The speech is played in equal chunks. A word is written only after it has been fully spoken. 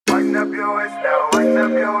Wind up your waist now, wind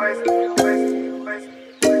up your waist.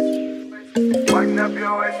 Wind up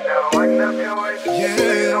your waist now, wind up your waist. Yeah.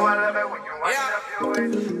 You know I love it when you wind up your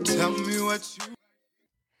waist. Tell me what you...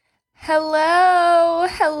 Hello.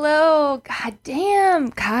 God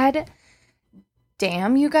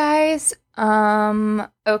damn, you guys.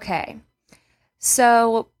 Okay.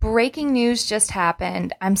 So, breaking news just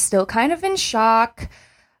happened. I'm still kind of in shock.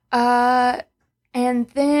 And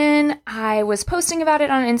then I was posting about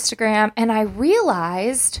it on Instagram, and I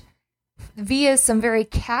realized via some very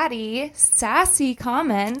catty, sassy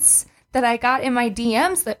comments that I got in my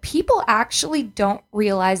DMs that people actually don't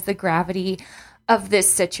realize the gravity of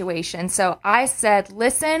this situation. So I said,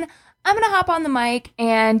 listen, I'm going to hop on the mic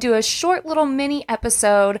and do a short little mini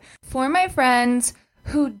episode for my friends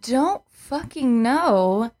who don't fucking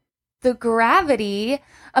know the gravity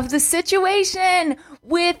of the situation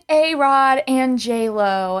with A-Rod and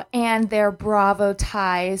J-Lo and their Bravo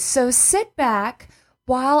ties. So sit back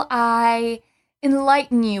while I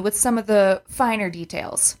enlighten you with some of the finer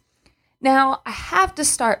details. Now, I have to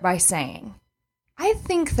start by saying, I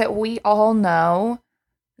think that we all know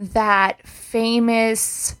that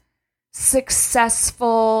famous,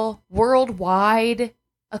 successful, worldwide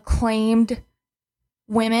acclaimed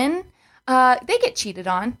women, they get cheated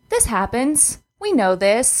on. This happens. We know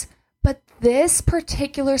this. But this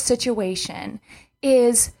particular situation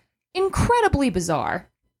is incredibly bizarre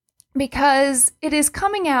because it is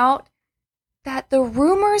coming out that the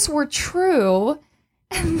rumors were true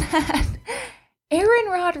and that Aaron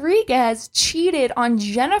Rodriguez cheated on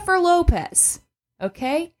Jennifer Lopez,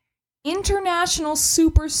 okay? International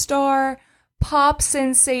superstar, pop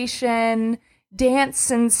sensation, dance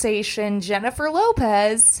sensation, Jennifer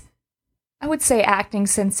Lopez. I would say acting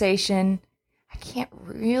sensation. I can't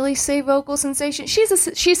really say vocal sensation.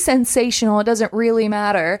 She's sensational. It doesn't really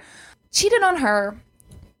matter. Cheated on her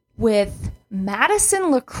with Madison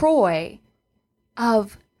LaCroix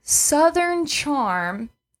of Southern Charm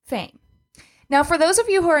fame. Now, for those of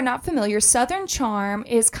you who are not familiar, Southern Charm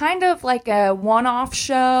is kind of like a one-off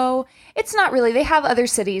show. It's not really. They have other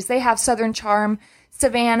cities. They have Southern Charm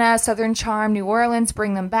Savannah, Southern Charm New Orleans.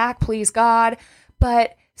 Bring them back, please God.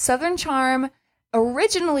 But Southern Charm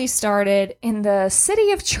originally started in the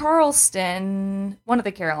city of Charleston, one of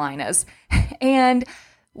the Carolinas. And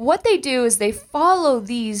what they do is they follow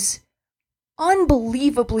these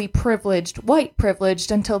unbelievably white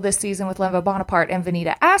privileged until this season with Leva Bonaparte and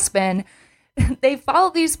Vanita Aspen. They follow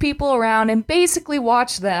these people around and basically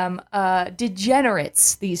watch them,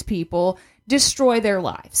 degenerates, these people, destroy their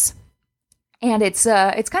lives. And it's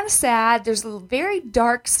kind of sad. There's very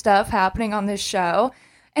dark stuff happening on this show.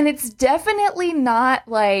 And it's definitely not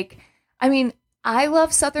like, I mean, I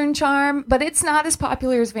love Southern Charm, but it's not as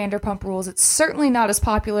popular as Vanderpump Rules. It's certainly not as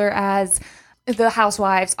popular as The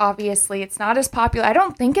Housewives, obviously. It's not as popular. I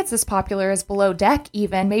don't think it's as popular as Below Deck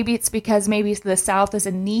even. Maybe it's because maybe the South is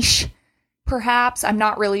a niche, perhaps. I'm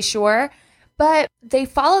not really sure. But they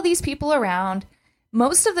follow these people around.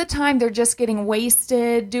 Most of the time, they're just getting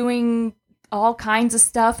wasted, doing all kinds of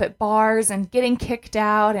stuff at bars and getting kicked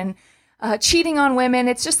out and cheating on women.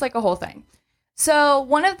 It's just like a whole thing. So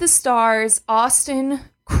one of the stars, Austin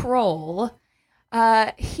Kroll,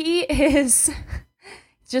 he is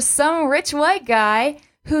just some rich white guy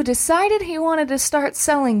who decided he wanted to start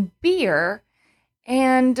selling beer.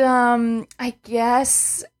 And I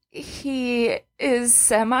guess he is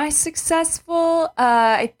semi-successful.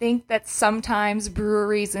 I think that sometimes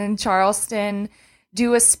breweries in Charleston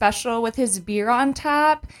do a special with his beer on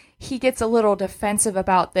tap. He gets a little defensive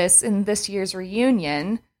about this in this year's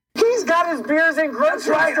reunion. He's got his beers in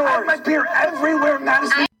grocery stores. I have my beer everywhere,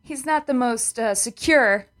 Madison. He's not the most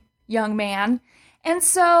secure young man. And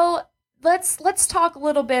so let's talk a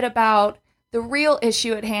little bit about the real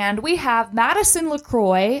issue at hand. We have Madison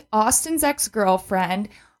LaCroix, Austin's ex-girlfriend,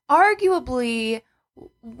 arguably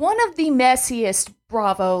one of the messiest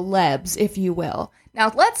Bravo lebs, if you will.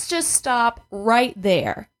 Now, let's just stop right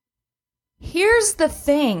there. Here's the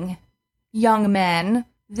thing, young men.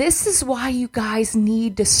 This is why you guys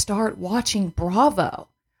need to start watching Bravo.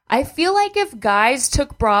 I feel like if guys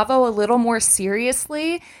took Bravo a little more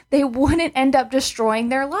seriously, they wouldn't end up destroying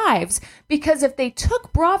their lives. Because if they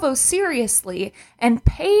took Bravo seriously and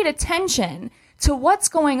paid attention to what's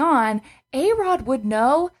going on, A-Rod would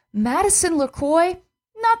know Madison LaCroix,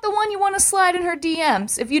 not the one you want to slide in her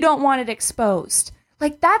DMs if you don't want it exposed.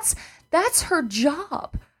 Like, that's her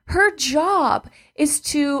job. Her job is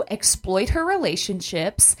to exploit her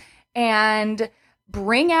relationships and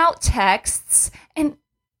bring out texts and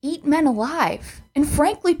eat men alive. And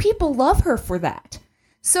frankly, people love her for that.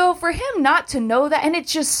 So for him not to know that, and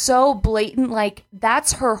it's just so blatant, like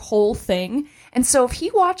that's her whole thing. And so if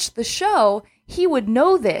he watched the show, he would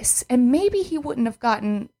know this, and maybe he wouldn't have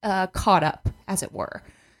gotten caught up, as it were.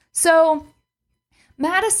 So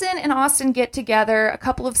Madison and Austin get together a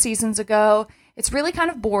couple of seasons ago. It's really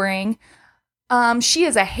kind of boring. She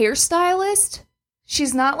is a hairstylist.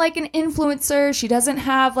 She's not like an influencer. She doesn't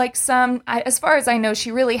have like as far as I know,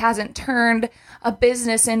 she really hasn't turned a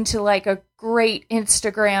business into like a great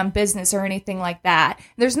Instagram business or anything like that.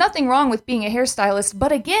 There's nothing wrong with being a hairstylist,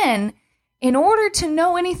 but again, in order to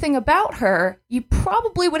know anything about her, you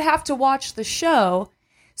probably would have to watch the show.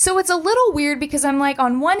 So it's a little weird because I'm like,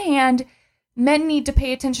 on one hand, men need to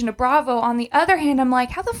pay attention to Bravo. On the other hand, I'm like,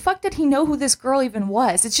 how the fuck did he know who this girl even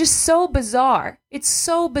was? It's just so bizarre. It's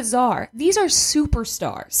so bizarre. These are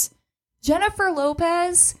superstars. Jennifer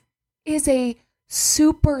Lopez is a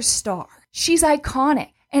superstar. She's iconic.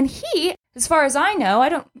 And he, as far as I know, I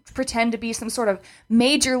don't pretend to be some sort of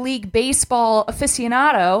Major League Baseball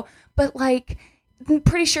aficionado, but like, I'm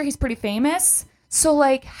pretty sure he's pretty famous. So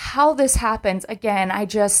like, how this happens, again, I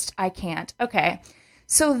can't. Okay.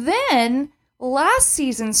 So then last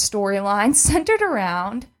season's storyline centered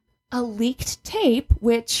around a leaked tape,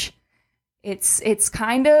 which it's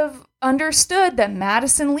kind of understood that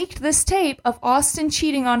Madison leaked this tape of Austin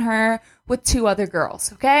cheating on her with 2 other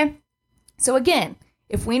girls, okay? So again,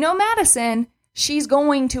 if we know Madison, she's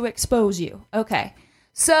going to expose you, okay?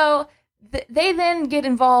 So they then get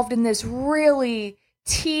involved in this really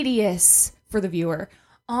tedious, for the viewer,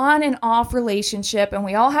 on and off relationship, and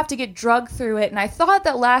we all have to get drugged through it. And I thought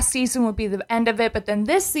that last season would be the end of it, but then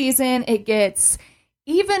this season it gets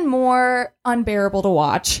even more unbearable to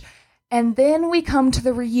watch. And then we come to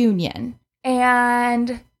the reunion,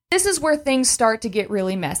 and this is where things start to get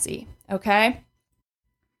really messy, okay?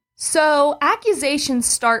 So accusations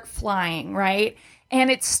start flying, right?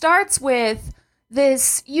 And it starts with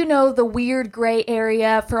this, the weird gray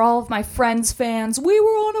area for all of my Friends fans. We were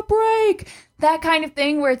on a break. That kind of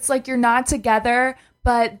thing where it's like you're not together,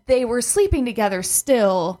 but they were sleeping together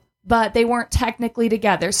still, but they weren't technically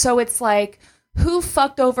together. So it's like, who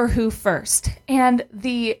fucked over who first? And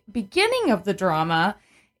the beginning of the drama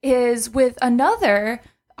is with another,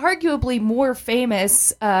 arguably more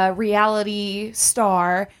famous reality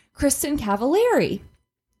star, Kristin Cavallari.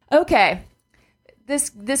 Okay,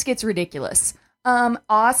 this gets ridiculous.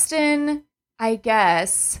 Austin, I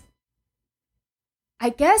guess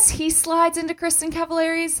he slides into Kristin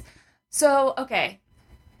Cavallari's. So, okay,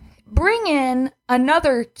 bring in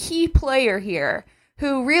another key player here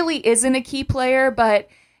who really isn't a key player, but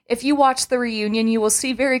if you watch the reunion, you will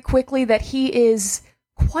see very quickly that he is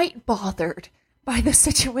quite bothered by the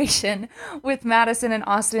situation with Madison and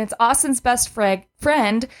Austin. It's Austin's best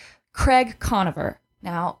friend, Craig Conover.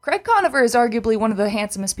 Now, Craig Conover is arguably one of the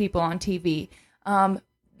handsomest people on TV.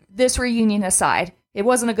 This reunion aside, it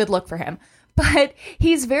wasn't a good look for him. But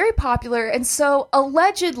he's very popular, and so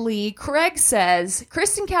allegedly, Craig says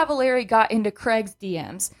Kristin Cavallari got into Craig's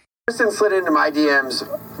DMs. Kristin slid into my DMs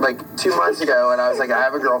like 2 months ago, and I was like, I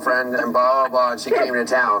have a girlfriend, and blah, blah, blah, and she came to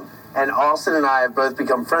town. And Austin and I have both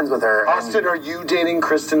become friends with her. Austin, are you dating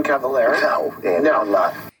Kristin Cavallari? No, I'm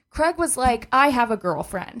not. Craig was like, I have a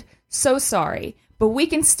girlfriend. So sorry, but we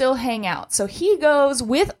can still hang out. So he goes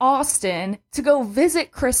with Austin to go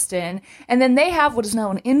visit Kristin, and then they have what is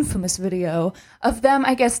now an infamous video of them,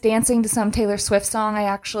 I guess, dancing to some Taylor Swift song. I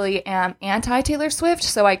actually am anti-Taylor Swift,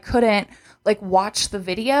 so I couldn't watch the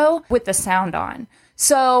video with the sound on.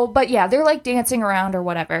 So, but yeah, they're dancing around or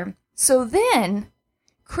whatever. So then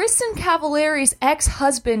Kristin Cavallari's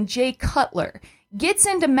ex-husband, Jay Cutler, gets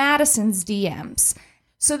into Madison's DMs.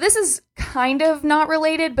 So this is kind of not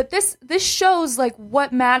related, but this shows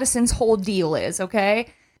what Madison's whole deal is,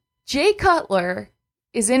 okay? Jay Cutler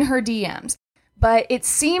is in her DMs, but it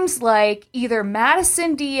seems like either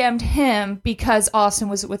Madison DM'd him because Austin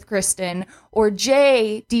was with Kristin, or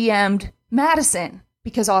Jay DM'd Madison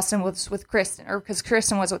because Austin was with Kristin, or because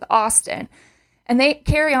Kristin was with Austin. And they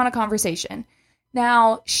carry on a conversation.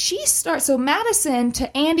 Now, so Madison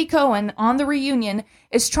to Andy Cohen on the reunion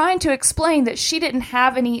is trying to explain that she didn't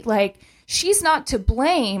have any, she's not to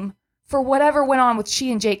blame for whatever went on with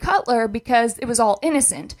she and Jay Cutler because it was all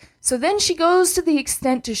innocent. So then she goes to the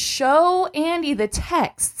extent to show Andy the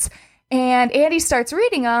texts, and Andy starts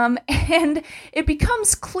reading them, and it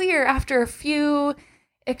becomes clear after a few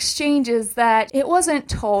exchanges that it wasn't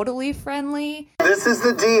totally friendly. This is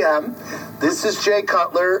the DM. This is Jay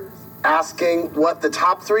Cutler. asking what the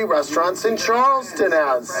top 3 restaurants in Charleston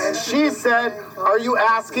has. And she said, are you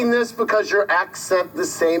asking this because your ex sent the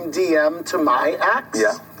same DM to my ex?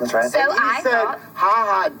 Yeah, that's right. So And he I said, thought,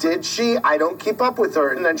 haha, did she? I don't keep up with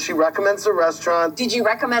her. And then she recommends a restaurant. did you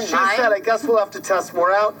recommend She mine? said, I guess we'll have to test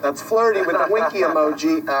more out. That's flirty with the winky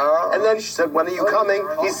emoji. And then she said, when are you coming?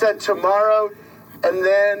 He said, tomorrow. And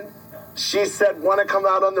then she said, want to come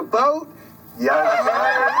out on the boat? Yeah. That's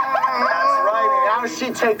right. Now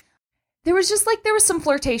she takes. There was some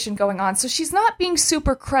flirtation going on, so she's not being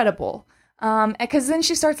super credible. Because then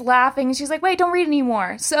she starts laughing and she's like, wait, don't read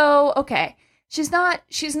anymore. So, okay. She's not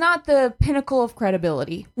the pinnacle of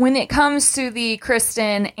credibility. When it comes to the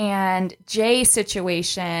Kristen and Jay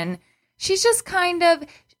situation, she's just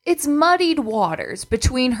it's muddied waters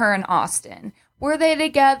between her and Austin. Were they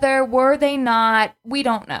together? Were they not? We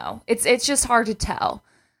don't know. It's just hard to tell.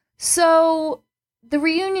 So the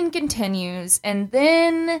reunion continues, and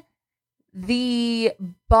then the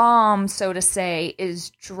bomb, so to say,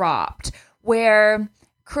 is dropped, where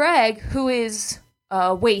Craig, who is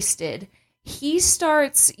wasted, he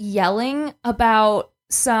starts yelling about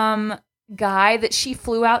some guy that she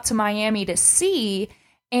flew out to Miami to see,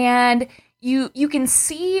 and you can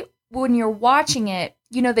see when you're watching it,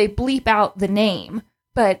 they bleep out the name,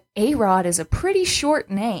 but A-Rod is a pretty short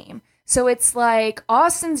name. So it's like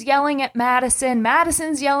Austin's yelling at Madison,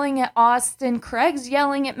 Madison's yelling at Austin, Craig's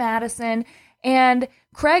yelling at Madison, and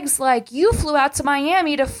Craig's like, you flew out to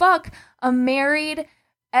Miami to fuck a married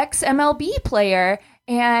ex-MLB player,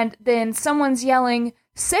 and then someone's yelling,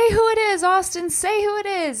 say who it is, Austin, say who it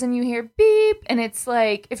is, and you hear beep, and it's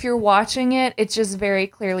like, if you're watching it, it's just very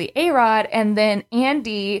clearly A-Rod, and then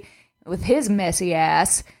Andy, with his messy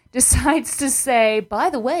ass, decides to say, by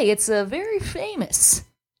the way, it's a very famous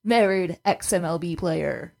married ex-MLB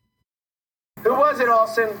player. Who was it,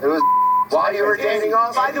 Austin? It was while you were dating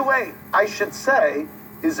Austin. By the way, I should say,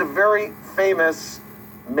 is a very famous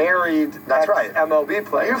married MLB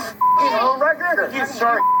player. You home record? You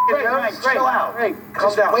sorry. Chill out. Hey,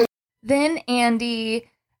 calm down. Then Andy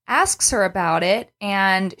asks her about it,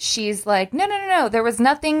 and she's like, no, there was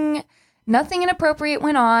nothing inappropriate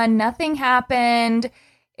went on, nothing happened.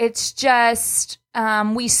 It's just,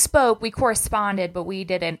 we spoke, we corresponded, but we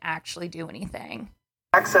didn't actually do anything.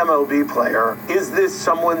 Ex-MLB player, is this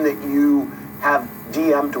someone that you have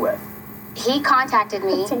DM'd with? He contacted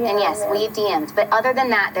me, and yes, we DM'd. But other than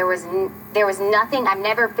that, there was nothing. I've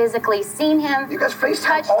never physically seen him. You guys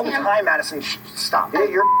FaceTime all the time, Madison. Stop. Yeah,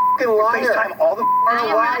 you're a f***ing liar. FaceTime all the I am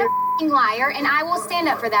not time. a f***ing liar, and I will stand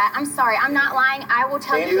up for that. I'm sorry, I'm not lying. I will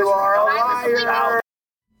tell you the You truth. are a I was sleeping. liar.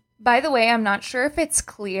 By the way, I'm not sure if it's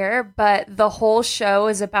clear, but the whole show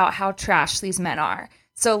is about how trash these men are.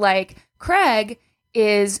 So, like, Craig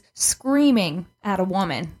is screaming at a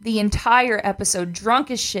woman the entire episode,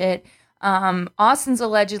 drunk as shit. Austin's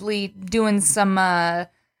allegedly doing some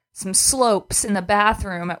slopes in the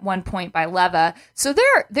bathroom at one point by Leva. So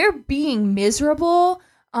they're being miserable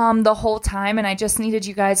the whole time, and I just needed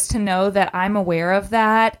you guys to know that I'm aware of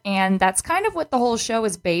that, and that's kind of what the whole show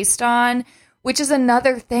is based on, which is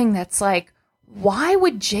another thing that's like, why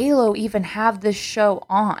would J-Lo even have this show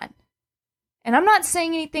on? And I'm not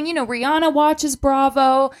saying anything, Rihanna watches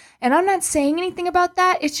Bravo, and I'm not saying anything about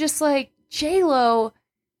that. It's just like, J-Lo,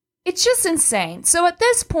 it's just insane. So at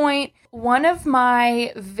this point, one of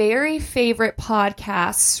my very favorite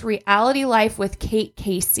podcasts, Reality Life with Kate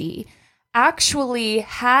Casey, actually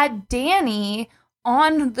had Danny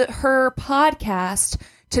on her podcast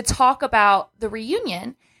to talk about the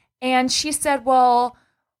reunion. And she said, well,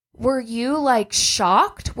 were you like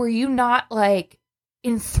shocked? Were you not like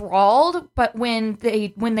enthralled? But when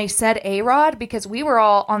they said A-Rod, because we were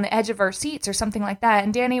all on the edge of our seats or something like that.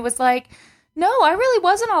 And Danny was like, no, I really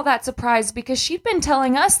wasn't all that surprised because she'd been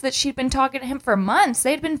telling us that she'd been talking to him for months.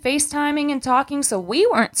 They'd been FaceTiming and talking, so we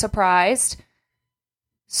weren't surprised.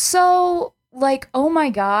 So, like, oh my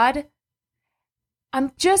God,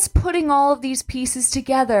 I'm just putting all of these pieces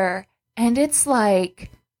together, and it's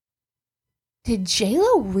like, did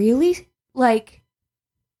J-Lo really, like,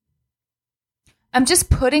 I'm just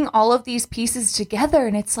putting all of these pieces together,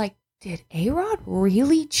 and it's like, did A-Rod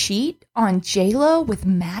really cheat on J-Lo with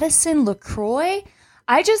Madison LaCroix?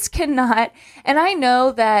 I just cannot, and I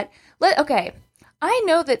know that, I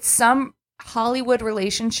know that some Hollywood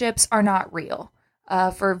relationships are not real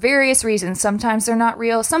for various reasons. Sometimes they're not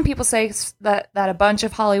real. Some people say that a bunch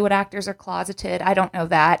of Hollywood actors are closeted. I don't know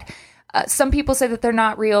that. Some people say that they're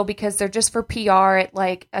not real because they're just for PR.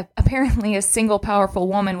 Apparently a single powerful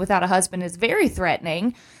woman without a husband is very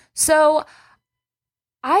threatening. So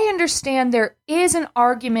I understand there is an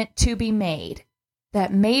argument to be made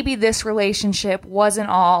that maybe this relationship wasn't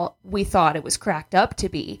all we thought it was cracked up to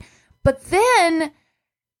be. But then,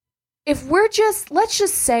 if let's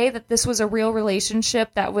just say that this was a real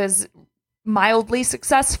relationship that was mildly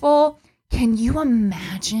successful, can you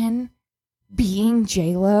imagine being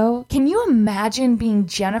J-Lo? Can you imagine being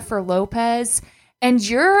Jennifer Lopez and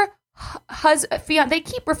your husband? They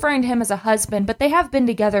keep referring to him as a husband, but they have been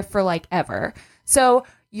together for like ever. So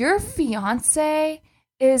your fiance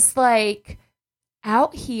is like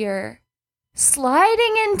out here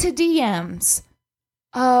sliding into DMs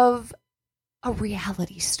of a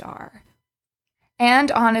reality star.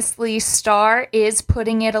 And honestly, Star is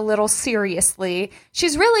putting it a little seriously.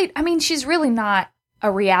 She's really not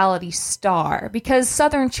a reality star because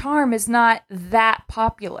Southern Charm is not that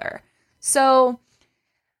popular. So,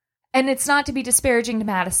 and it's not to be disparaging to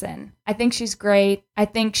Madison. I think she's great. I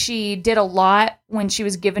think she did a lot when she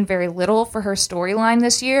was given very little for her storyline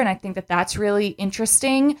this year. And I think that that's really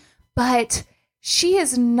interesting. But she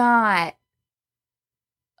is not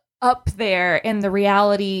up there in the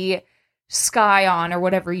reality scion or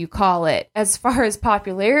whatever you call it as far as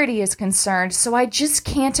popularity is concerned. So I just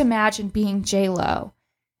can't imagine being J-Lo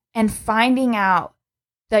and finding out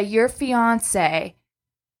that your fiance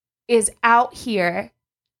is out here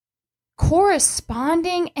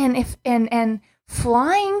corresponding and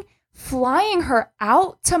flying her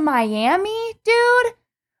out to Miami, dude.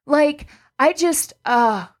 Like,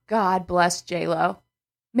 God bless J-Lo.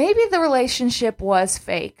 Maybe the relationship was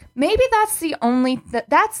fake. Maybe that's the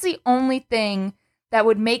only thing that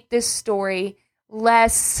would make this story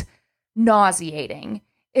less nauseating.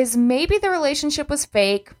 Is maybe the relationship was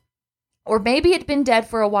fake, or maybe it'd been dead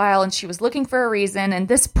for a while and she was looking for a reason, and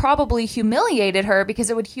this probably humiliated her because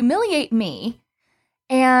it would humiliate me.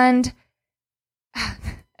 And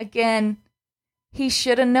again, he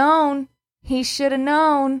should have known. He should have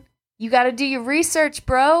known. You got to do your research,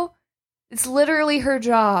 bro. It's literally her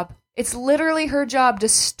job. It's literally her job to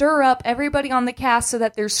stir up everybody on the cast so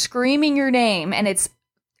that they're screaming your name. And it's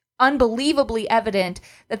unbelievably evident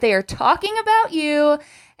that they are talking about you.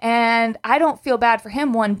 And I don't feel bad for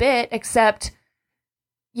him one bit, except,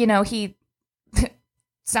 he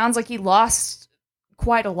sounds like he lost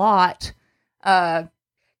quite a lot. Guys,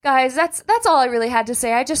 that's all I really had to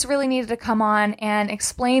say. I just really needed to come on and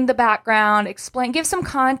explain the background, give some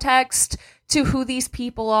context to who these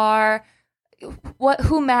people are,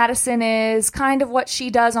 who Madison is, kind of what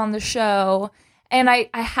she does on the show. And I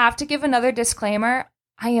have to give another disclaimer.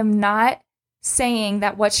 I am not saying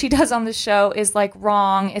that what she does on the show is like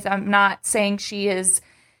wrong. I'm not saying she's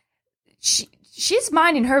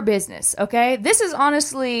minding her business, okay? This is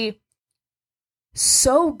honestly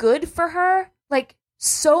so good for her. Like,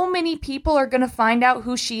 so many people are going to find out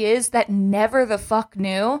who she is that never the fuck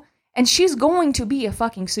knew. And she's going to be a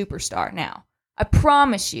fucking superstar now. I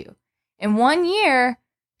promise you. In 1 year,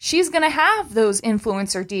 she's going to have those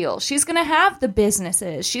influencer deals. She's going to have the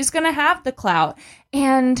businesses. She's going to have the clout.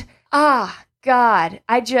 And, God,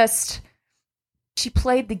 she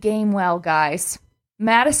played the game well, guys.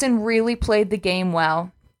 Madison really played the game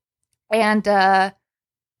well. And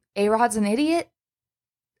A-Rod's an idiot.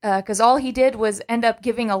 Because all he did was end up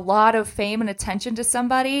giving a lot of fame and attention to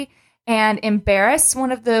somebody and embarrass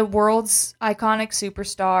one of the world's iconic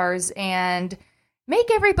superstars and make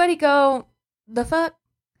everybody go, the fuck?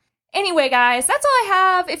 Anyway, guys, that's all I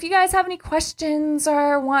have. If you guys have any questions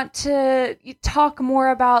or want to talk more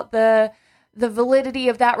about the validity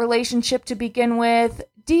of that relationship to begin with,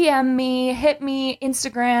 DM me, hit me,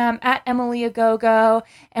 Instagram at EmilieGogo,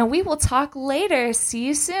 and we will talk later. See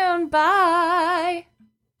you soon. Bye.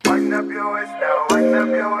 Wind up your waist now, wind up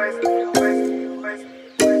your waist,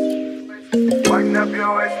 wind up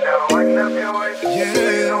your waist now, wind up your waist. Yeah,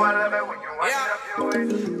 you know I love it when you wind up your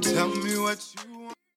waist. Tell me what you want.